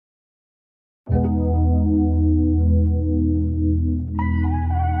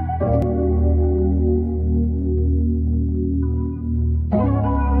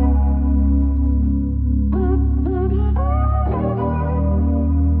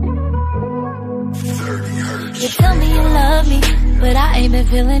You tell me you love me, but I ain't been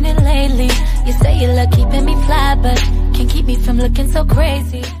feeling it lately. You say you love keeping me fly, but can't keep me from looking so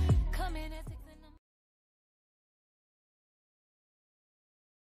crazy.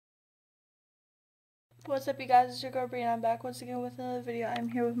 What's up, you guys? It's your girl Bree, and I'm back once again with another video. I'm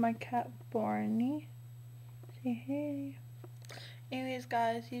here with my cat Barney. Say hey. Anyways,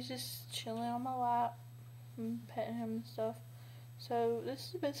 guys, he's just chilling on my lap. I'm petting him and stuff. So this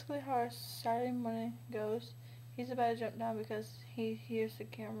is basically how our Saturday morning goes. He's about to jump down because he hears the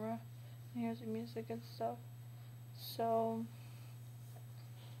camera and hears the music and stuff. So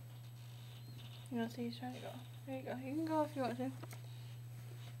you know, see, he's trying to go. There you go. You can go if you want to.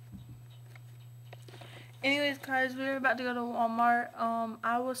 Anyways, guys, we're about to go to Walmart.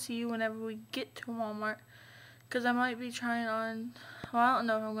 I will see you whenever we get to Walmart, because I might be trying on, well, I don't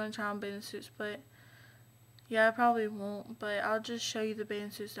know if I'm going to try on bathing suits, but yeah, I probably won't, but I'll just show you the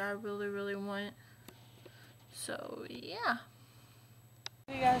bathing suits that I really want. So yeah.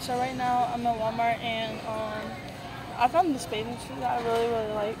 Hey guys, so right now I'm at Walmart, and I found this bathing suit that I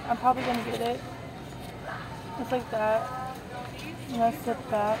really like. I'm probably going to get it. It's like that, and that's the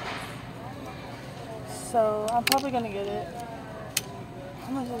back. So I'm probably gonna get it.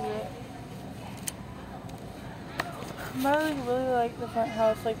 How much is it? I really like the front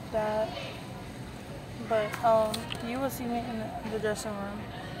house like that. But you will see me in the dressing room.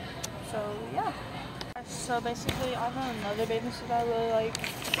 So yeah. So basically I found another bathing suit that I really like.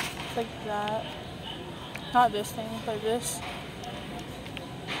 It's like that. Not this thing, but this.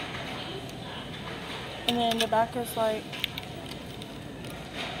 And then the back is like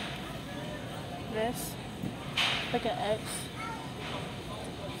this. Like an X.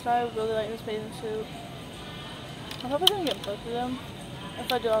 So I really like this bathing suit. I'm probably gonna get both of them.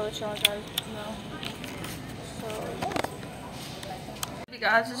 If I do, I'll let you guys know. So yeah. Hey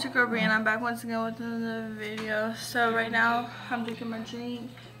guys, it's your girl Bree, and I'm back once again with another video. So right now I'm drinking my drink.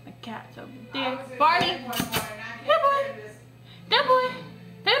 My cat's over there. Barney! There boy! There boy!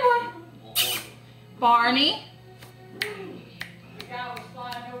 There boy! Barney! The guy was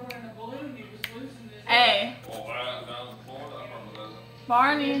flying over in a balloon. He was losing his head. Hey.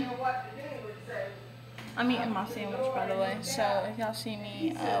 Barney. I'm eating my sandwich, by the way, so if y'all see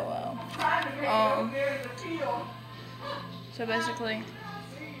me, oh well. So basically,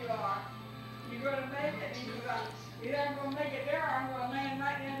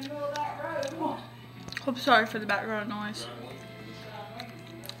 I'm sorry for the background noise.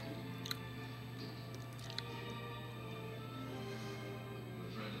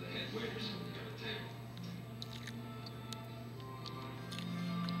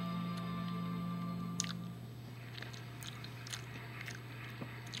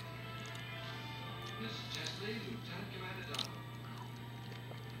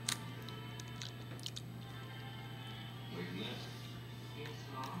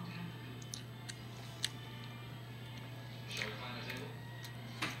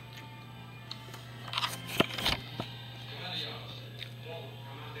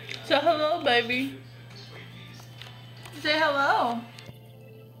 So hello, baby. Say hello.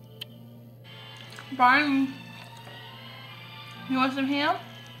 Barney. You want some ham?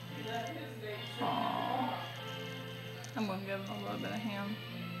 Aww. I'm gonna give him a little bit of ham.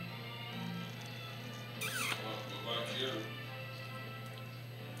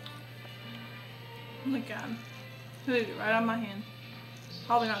 Look at him. He leaves it right on my hand.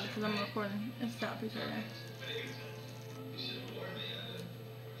 Probably not because I'm recording. It's that piece right there.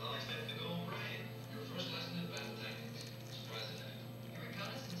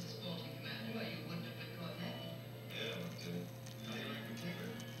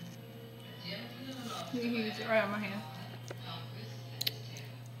 He leaves it right on my hand.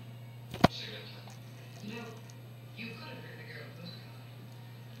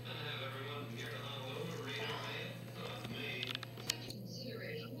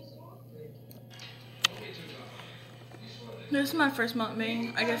 This is my first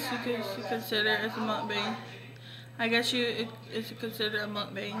mukbang. I guess you could consider it as a mukbang. I guess it's considered a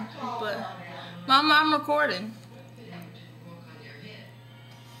mukbang, but Mama, I'm recording.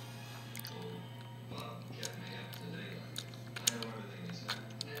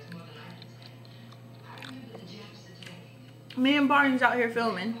 Me and Barney's out here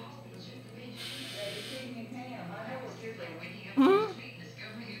filming. Mm-hmm.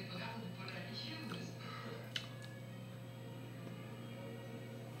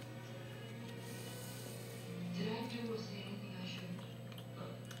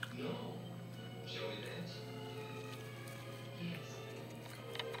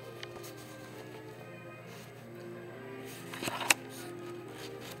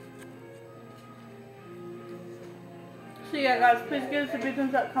 So yeah guys, please give us a big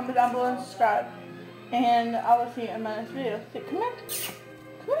thumbs up, comment down below and subscribe. And I will see you in my next video. Say, come here.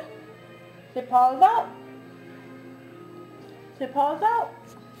 Come here. Say paws out. Say paws out.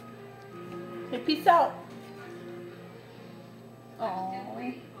 Say peace out.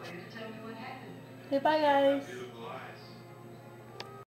 Aww. Say bye guys.